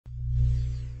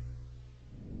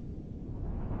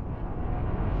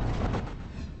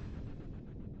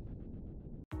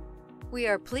We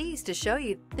are pleased to show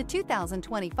you the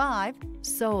 2025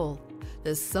 Soul.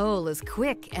 The Soul is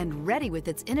quick and ready with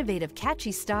its innovative,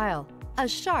 catchy style, a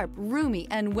sharp, roomy,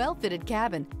 and well-fitted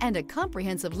cabin, and a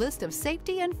comprehensive list of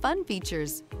safety and fun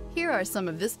features. Here are some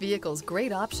of this vehicle's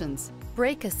great options: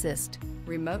 brake assist,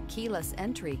 remote keyless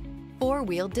entry,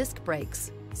 four-wheel disc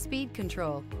brakes, speed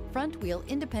control, front-wheel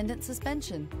independent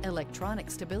suspension, electronic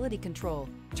stability control,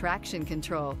 traction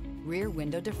control, rear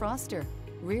window defroster,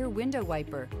 rear window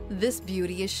wiper. This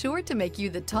beauty is sure to make you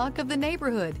the talk of the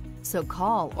neighborhood. So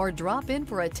call or drop in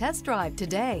for a test drive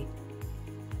today.